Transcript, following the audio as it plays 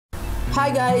Hi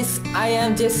guys, I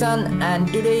am Jason and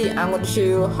today I'm going to show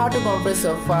you how to compress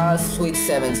your files with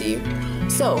 7-zip.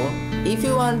 So, if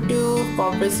you want to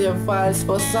compress your files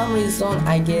for some reason,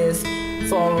 I guess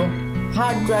for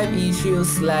hard drive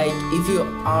issues, like if you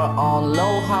are on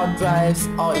low hard drives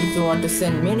or if you want to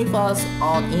send many files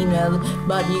on email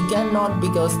but you cannot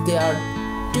because there are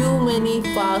too many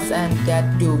files and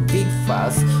that too big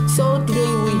files. So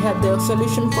today we have the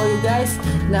solution for you guys.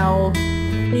 Now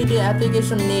need the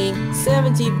application name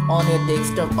 7-zip on your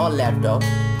desktop or laptop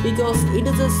because it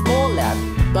is a small app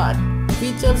but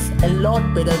features a lot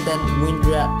better than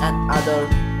WinRAR and other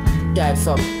types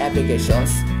of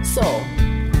applications. So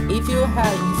if you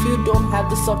don't have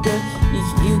the software,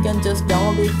 you can just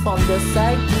download it from the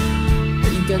site.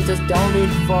 You can just download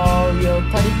it for your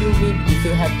 32-bit if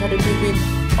you have 32-bit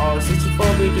or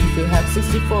 64-bit if you have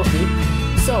 64-bit.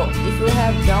 So if you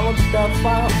have downloaded the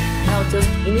file, now just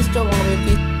install on your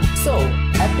PC. So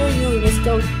after you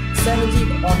install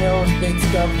 7-zip on your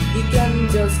desktop, you can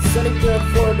just select your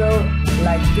folder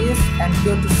like this and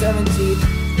go to 7-zip.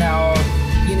 Now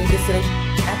you need to select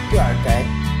Add to Archive.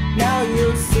 Now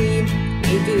you'll see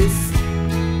it is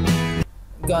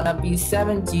gonna be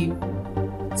 7-zip.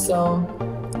 So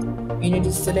you need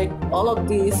to select all of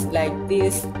these like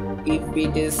this. If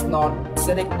it is not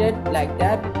selected like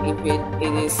that, if it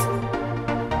is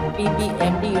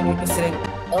PPMD, you need to select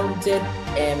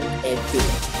LZMA2.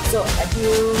 So if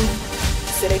you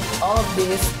select all of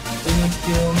this, you need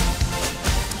to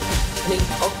click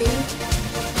OK.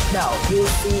 Now you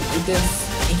see it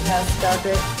has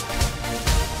started.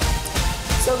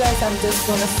 So guys, I'm just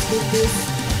gonna skip this.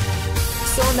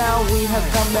 So now we have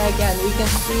come back and we can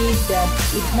see that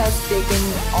it has taken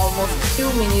almost 2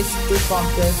 minutes to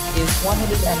compress this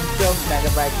 112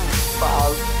 megabyte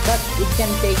file, but it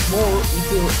can take more if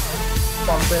you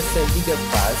compress a bigger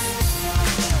file.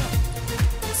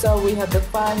 So we have the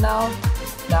file now.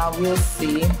 Now we'll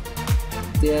see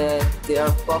their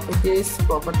properties.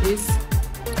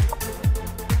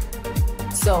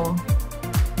 So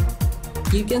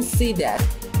you can see that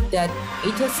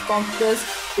it has compressed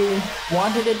to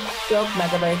 112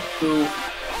 megabyte to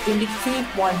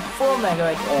 23.4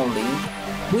 megabyte only.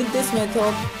 With this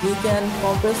method, you can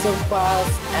compress your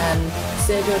files and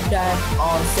save your time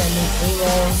on sending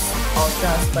emails or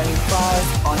transferring files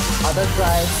on other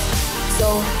drives.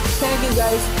 So thank you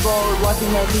guys for watching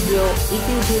my video. If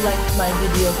you do like my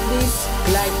video, please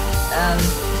like and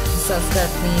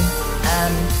subscribe me.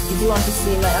 And if you want to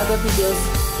see my other videos,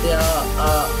 they are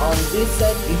on this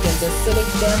site. You can just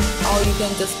select them or you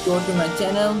can just go to my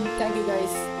channel. Thank you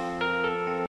guys.